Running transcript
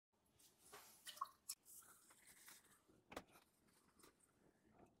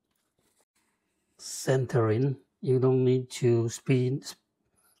centering. You don't need to speed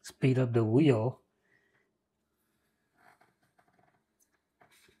up the wheel.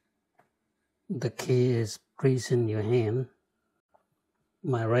 The key is bracing your hand.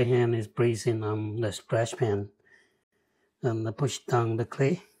 My right hand is bracing on the splash pan, and I push down the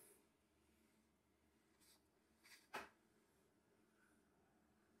clay.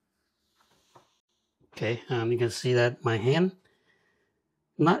 Okay, and you can see that my hand,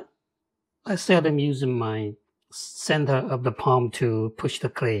 I seldom using my center of the palm to push the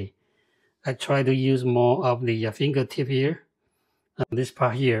clay. I try to use more of the fingertip here, and this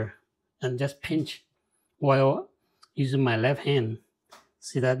part here, and just pinch while using my left hand.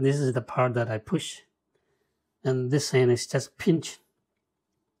 See that this is the part that I push, and this hand is just pinch,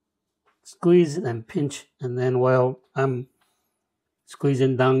 squeeze and pinch, and then while I'm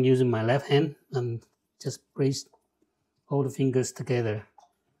squeezing down using my left hand, and just brace all the fingers together,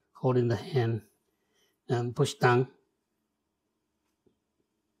 holding the hand and push down.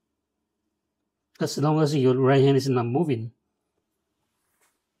 As long as your right hand is not moving,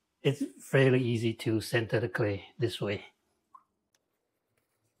 it's fairly easy to center the clay this way.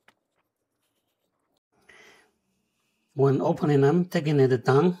 When opening, I'm taking it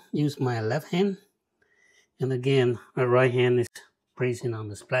down, use my left hand. And again, my right hand is bracing on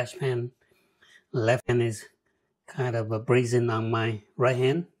the splash pan. Left hand is kind of bracing on my right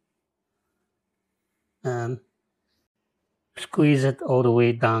hand. And squeeze it all the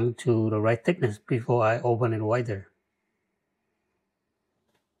way down to the right thickness before I open it wider.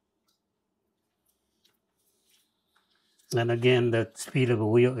 And again, the speed of the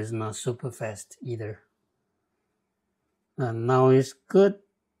wheel is not super fast either. And now it's good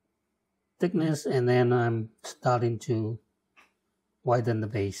thickness, and then I'm starting to widen the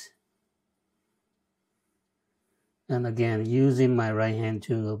base. And again, using my right hand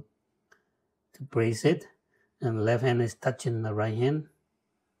to brace it, and left hand is touching the right hand.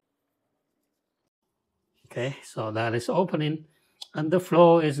 Okay, so that is opening, and the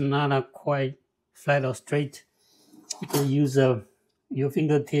floor is not quite flat or straight. You can use your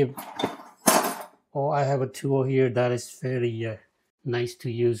fingertip, or I have a tool here that is very nice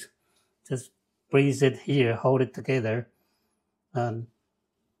to use. Just brace it here, hold it together, and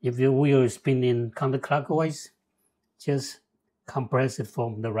if your wheel is spinning counterclockwise, just compress it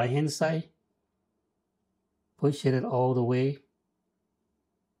from the right hand side, push it all the way,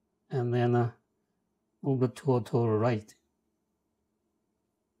 and then move the tool to the right.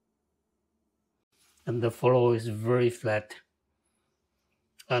 And the floor is very flat.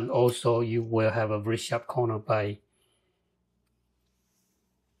 And also you will have a very sharp corner by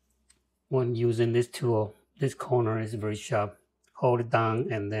when using this tool. This corner is very sharp. Hold it down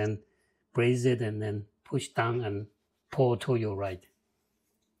and then brace it and then push down and pull to your right.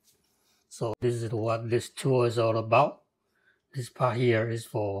 So this is what this tool is all about. This part here is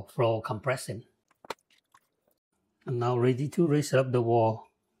for floor compressing. I'm now ready to raise up the wall.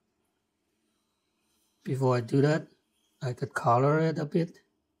 Before I do that, I could color it a bit.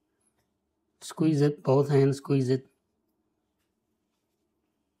 Squeeze it, both hands squeeze it.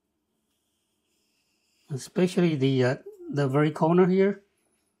 Especially the very corner here.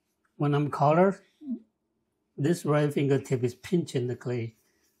 When I'm color, this right fingertip is pinching the clay,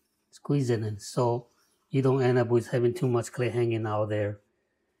 squeezing it, so you don't end up with having too much clay hanging out there.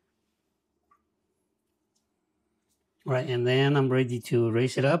 Right, and then I'm ready to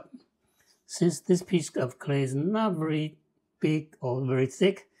raise it up. Since this piece of clay is not very big or very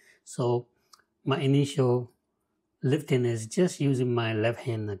thick, so my initial lifting is just using my left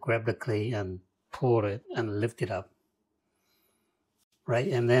hand to grab the clay and pull it and lift it up. Right,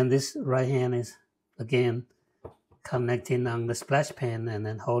 and then this right hand is again connecting on the splash pan and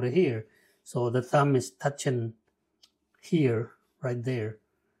then hold it here. So the thumb is touching here, right there.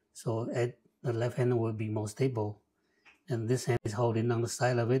 So the left hand will be more stable. And this hand is holding on the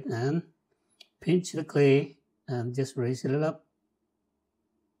side of it and pinch the clay and just raise it up.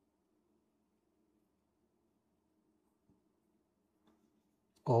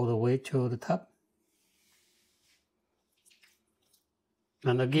 All the way to the top.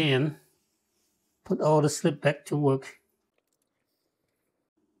 And again, put all the slip back to work.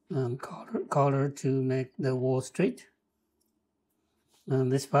 And color to make the wall straight.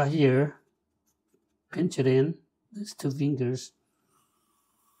 And this part here, pinch it in. These two fingers,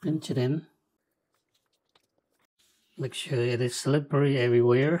 pinch it in. Make sure it is slippery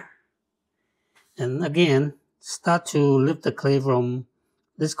everywhere. And again, start to lift the clay from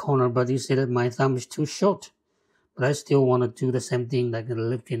this corner, but you see that my thumb is too short. But I still want to do the same thing, like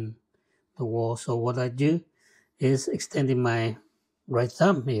lifting the wall. So what I do is extending my right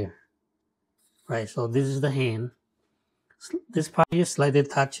thumb here. Right, so this is the hand. This part here, slightly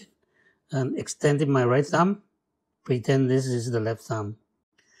touch it and extended my right thumb. Pretend this is the left thumb.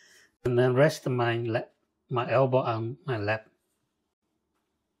 And then rest my elbow on my lap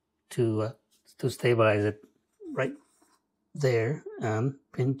to stabilize it right there, and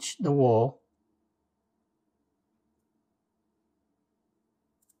pinch the wall.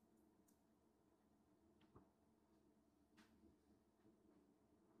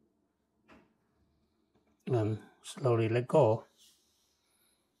 And slowly let go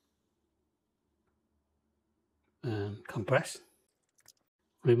and compress.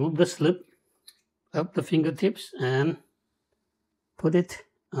 Remove the slip of the fingertips and put it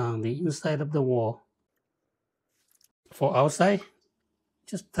on the inside of the wall. For outside,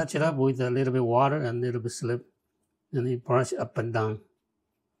 just touch it up with a little bit water and a little bit slip, and you brush up and down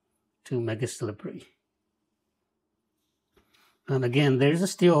to make it slippery. And again,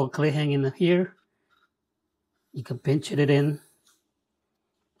 there's still clay hanging here. You can pinch it in.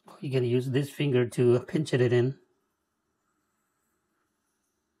 You can use this finger to pinch it in.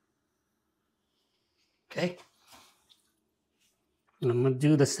 Okay. And I'm going to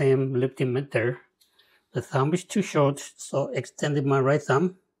do the same lifting method. The thumb is too short, so extended my right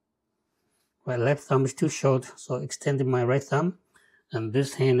thumb. My left thumb is too short, so extended my right thumb. And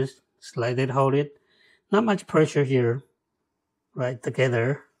this hand is slightly hold it. Not much pressure here. Right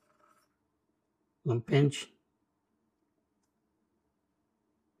together. And pinch.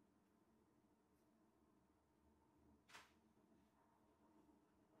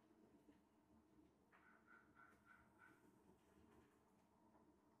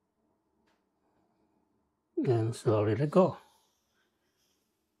 And slowly let go.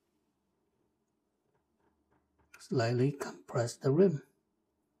 Slightly compress the rim.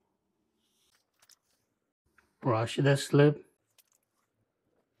 Brush the slip.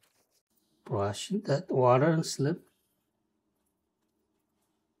 Brush that water and slip.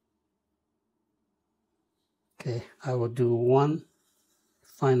 Okay, I will do one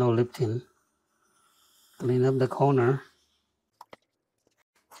final lifting. Clean up the corner.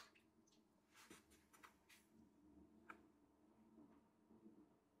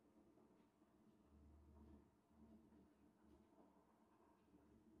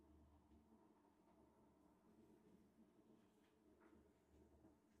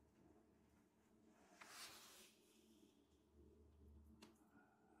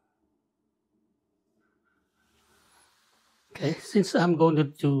 Okay, since I'm going to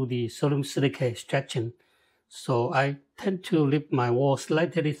do the sodium silicate stretching, so I tend to lift my wall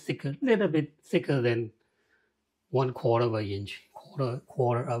slightly thicker, little bit thicker than 1/4 of an inch,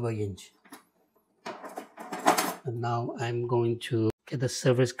 quarter of an inch. And now I'm going to get the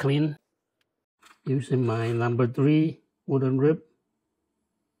surface clean using my number 3 wooden rib.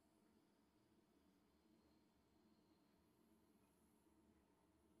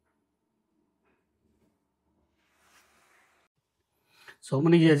 So I'm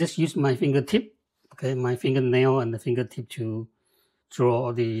going to just use my fingertip, okay, my fingernail and the fingertip to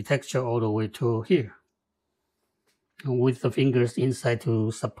draw the texture all the way to here. And with the fingers inside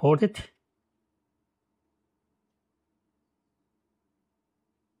to support it.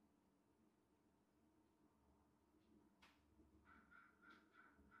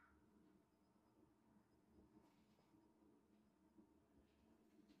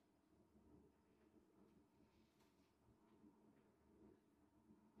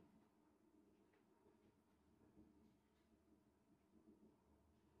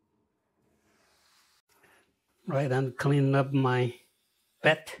 Right, and clean up my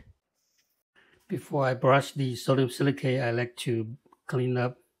bed. Before I brush the sodium silicate, I like to clean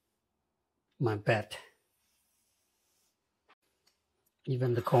up my bed.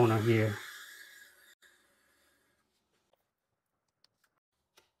 Even the corner here.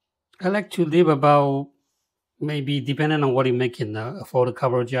 I like to leave about, maybe depending on what you're making, for the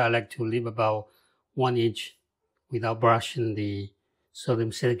coverage, I like to leave about 1 inch without brushing the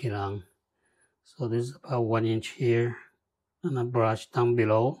sodium silicate on. So this is about 1 inch here, and I brush down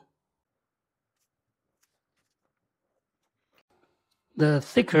below. The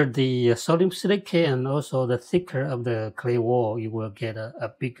thicker the sodium silicate and also the thicker of the clay wall, you will get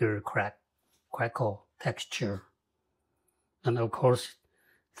a bigger crackle texture. And of course,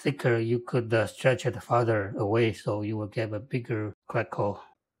 thicker you could stretch it farther away, so you will get a bigger crackle.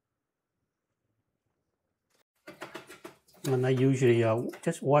 And I usually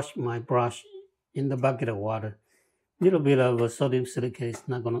just wash my brush in the bucket of water. A little bit of sodium silicate is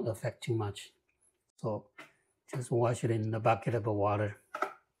not going to affect too much. So just wash it in the bucket of water.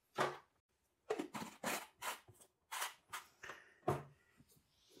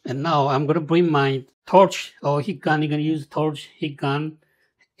 And now I'm going to bring my torch or heat gun. You can use torch, heat gun,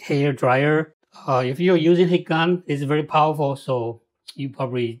 hair dryer. If you're using heat gun, it's very powerful. So you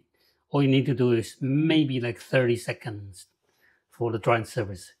probably, all you need to do is maybe like 30 seconds for the drying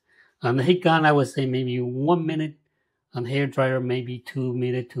service. On the heat gun, I would say maybe 1 minute. On hair dryer, maybe 2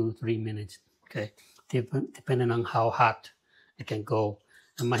 minutes to 3 minutes. Okay, depending on how hot it can go.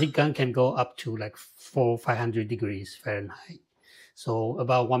 And my heat gun can go up to like 500 degrees Fahrenheit. So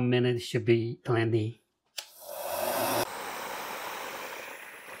about 1 minute should be plenty.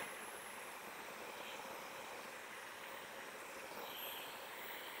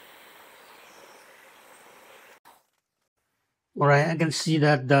 All right, I can see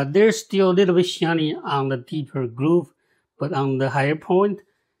that there's still a little bit shiny on the deeper groove, but on the higher point,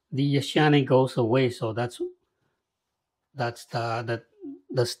 the shiny goes away. So that's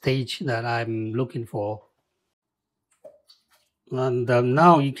the stage that I'm looking for. And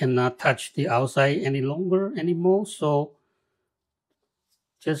now you cannot touch the outside any longer anymore. So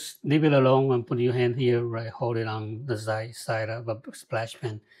just leave it alone and put your hand here, right? Hold it on the side of a splash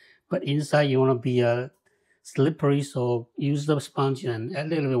pan. But inside you want to be slippery, so use the sponge and add a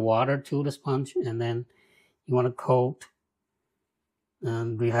little bit of water to the sponge, and then you want to coat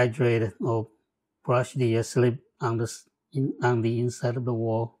and rehydrate it or brush the slip on the inside of the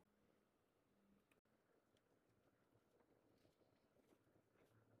wall.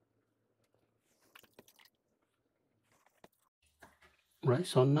 Right,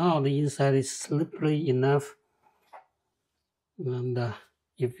 so now the inside is slippery enough, and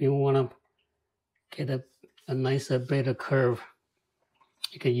if you want to get a nicer, better curve,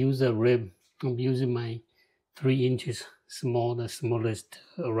 you can use a rib. I'm using my 3 inches the smallest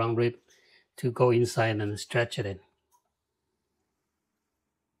round rib to go inside and stretch it in.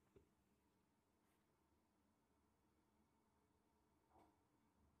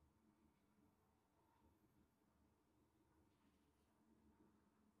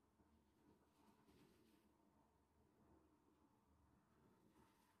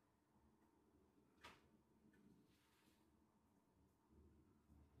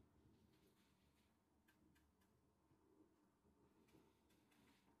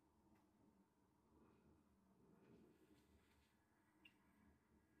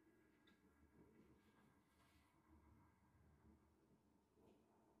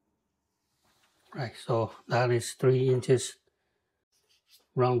 Right, so that is 3 inches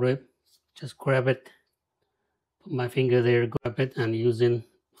round rib. Just grab it, put my finger there, grab it, and using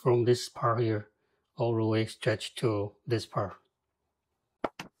from this part here all the way stretch to this part.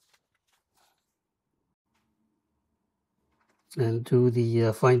 And do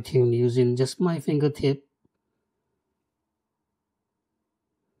the fine tune using just my fingertip.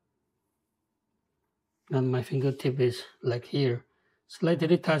 And my fingertip is like here,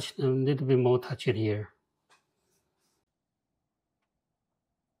 slightly touched and a little bit more touched here.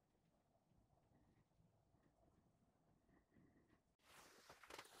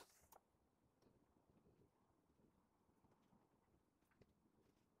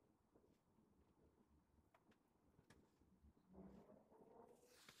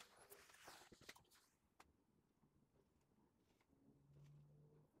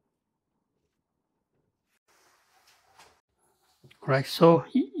 Right, so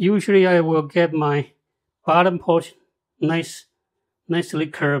usually I will get my bottom portion nicely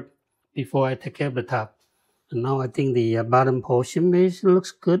curved before I take care of the top. And now I think the bottom portion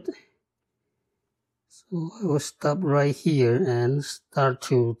looks good. So I will stop right here and start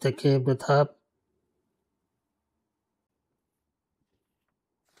to take care of the top.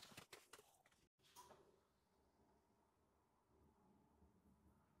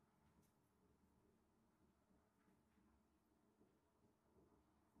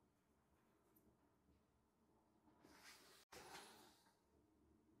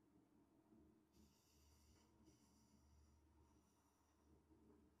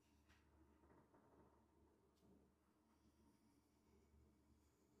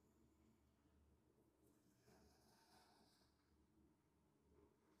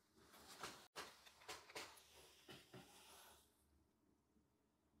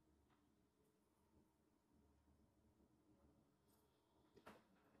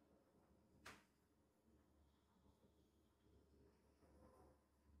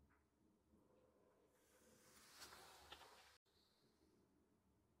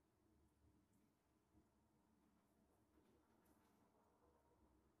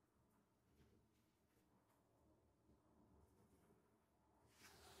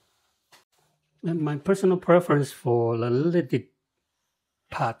 And my personal preference for the little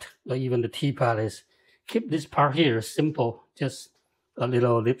pot or even the teapot is keep this part here simple, just a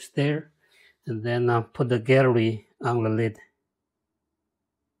little ellipse there, and then put the gallery on the lid.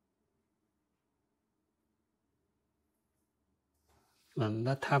 And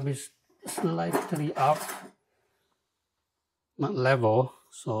the top is slightly off, not level,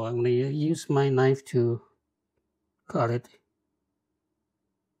 so I'm going to use my knife to cut it.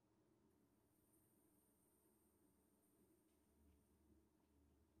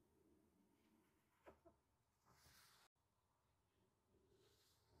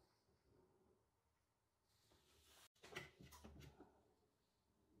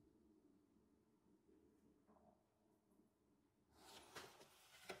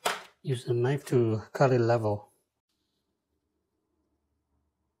 Use the knife to cut it level.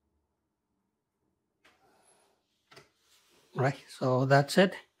 Right, so that's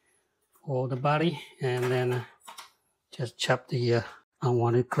it for the body, and then just chop the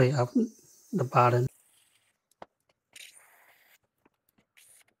unwanted clay up the bottom.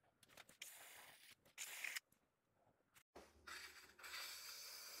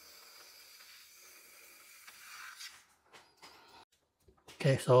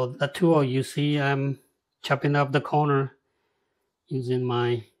 Okay, so the tool you see, I'm chopping up the corner using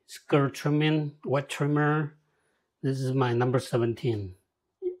my skirt trimming, wet trimmer. This is my number 17.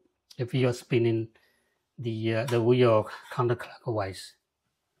 If you are spinning the wheel counterclockwise,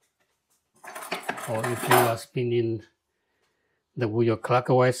 or if you are spinning the wheel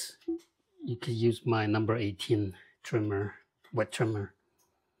clockwise, you can use my number 18 trimmer, wet trimmer.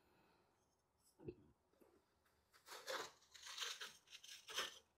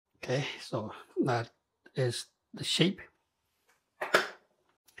 Okay, so that is the shape.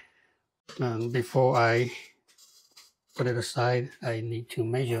 And before I put it aside, I need to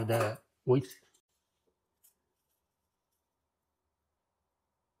measure the width.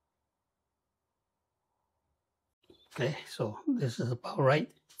 Okay, so this is about right.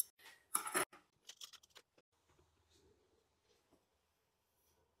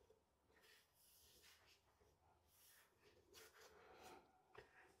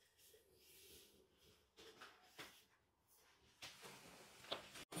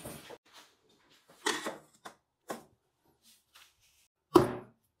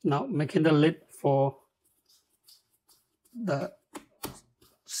 Now making the lid for the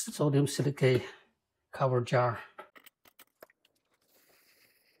sodium silicate cover jar.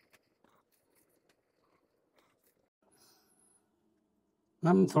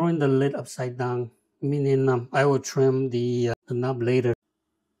 I'm throwing the lid upside down, meaning I will trim the knob later.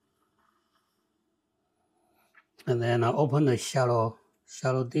 And then I'll open the shallow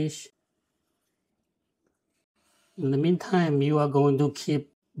dish. In the meantime, you are going to keep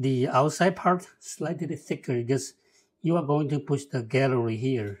the outside part slightly thicker because you are going to push the gallery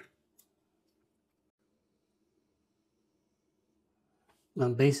here.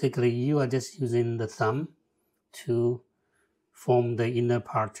 And basically, you are just using the thumb to form the inner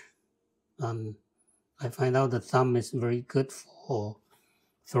part. And I find out the thumb is very good for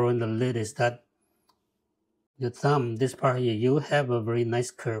throwing the lid, is that the thumb, this part here, you have a very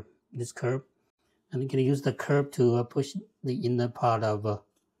nice curve, this curve. And you can use the curve to push the inner part of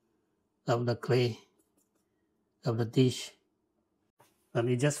the clay, of the dish. And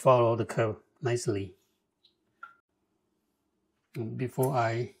you just follow the curve nicely. Before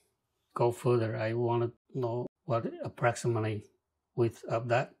I go further, I want to know what approximately width of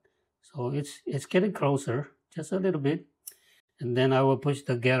that. So it's getting closer, just a little bit. And then I will push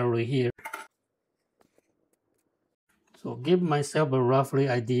the gallery here. So give myself a roughly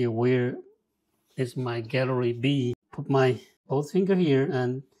idea where is my gallery be. Put my both finger here,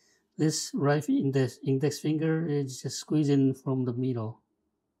 and this right index finger is just squeezing from the middle.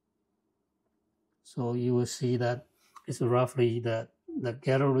 So you will see that it's roughly that the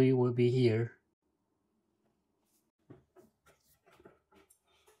gallery will be here.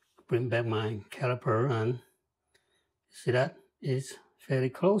 Bring back my caliper, and see that is fairly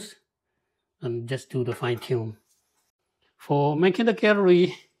close, and just do the fine tune. For making the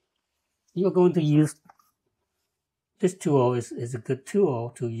gallery, you are going to use this tool. Is a good tool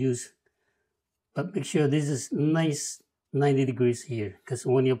to use, but make sure this is nice 90 degrees here, because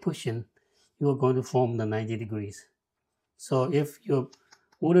when you're pushing, you are going to form the 90 degrees. So if your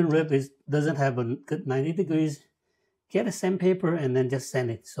wooden rib doesn't have a good 90 degrees, get a sandpaper and then just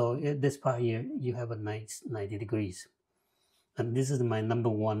sand it. So this part here, you have a nice 90 degrees. And this is my number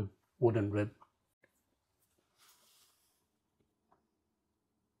 1 wooden rib.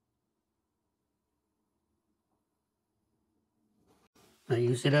 Now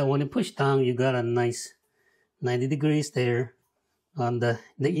you see that when you push down, you got a nice 90 degrees there on the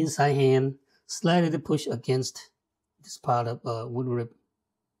inside hand, slightly push against this part of wood rib.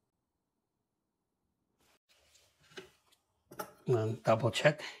 And double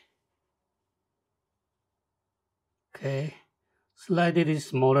check. Okay, slightly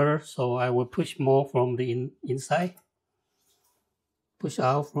smaller, so I will push more from the inside. Push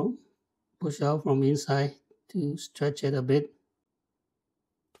out from inside to stretch it a bit.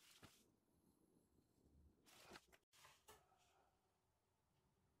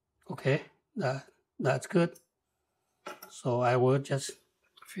 Okay, that's good. So I will just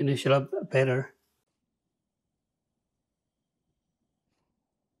finish it up better.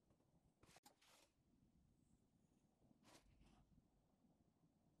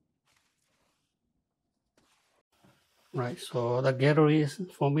 Right, so the gallery is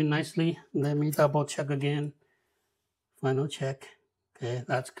forming nicely. Let me double check again. Final check. Okay,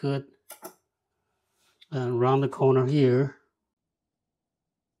 that's good. And around the corner here.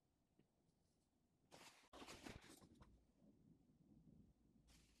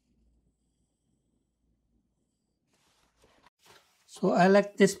 So I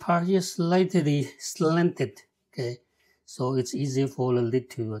like this part here slightly slanted. Okay, so it's easier for the lid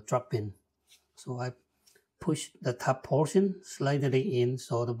to drop in. So I push the top portion slightly in,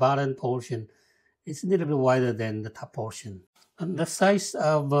 so the bottom portion is a little bit wider than the top portion. And the size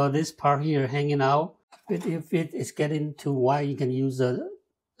of this part here hanging out, if it is getting too wide, you can use a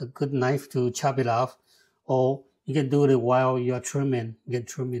good knife to chop it off, or you can do it while you're trimming. You can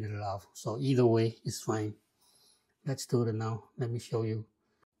trim it off. So either way is fine. Let's do it now. Let me show you.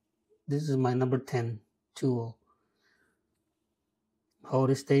 This is my number 10 tool.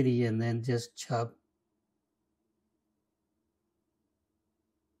 Hold it steady and then just chop.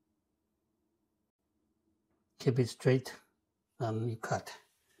 Keep it straight and you cut.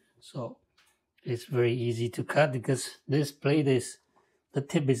 So it's very easy to cut because this blade is, the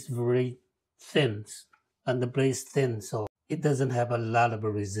tip is very thin and the blade is thin, so it doesn't have a lot of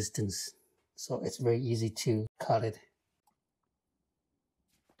resistance. So it's very easy to cut it.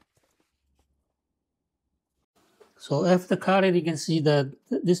 So after cutting, you can see that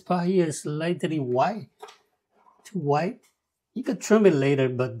this part here is slightly wide, too wide. You can trim it later,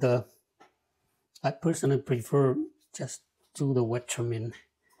 but I personally prefer just do the wet trimming.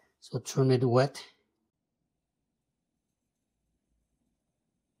 So trim it wet.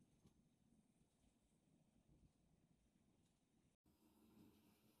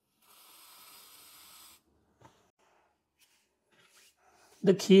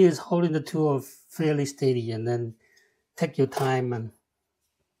 The key is holding the tool fairly steady and then take your time and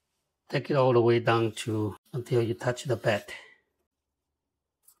take it all the way down to until you touch the bed.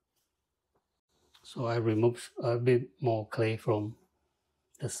 So I remove a bit more clay from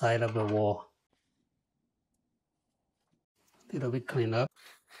the side of the wall. A little bit clean up.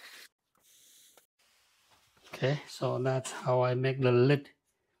 Okay, so that's how I make the lid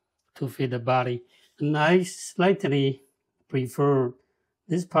to fit the body. And I slightly prefer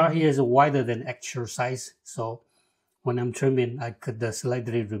this part here is wider than actual size. So when I'm trimming, I could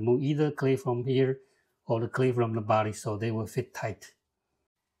slightly remove either clay from here or the clay from the body so they will fit tight.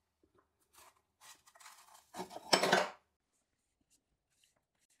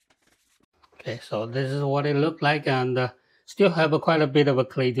 Okay, so this is what it looked like, and still have quite a bit of a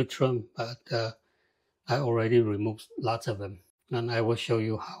clay to trim, but I already removed lots of them. And I will show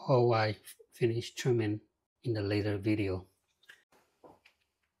you how I finish trimming in the later video.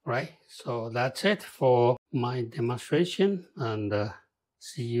 Right, so that's it for my demonstration, and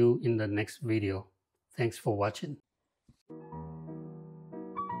see you in the next video. Thanks for watching.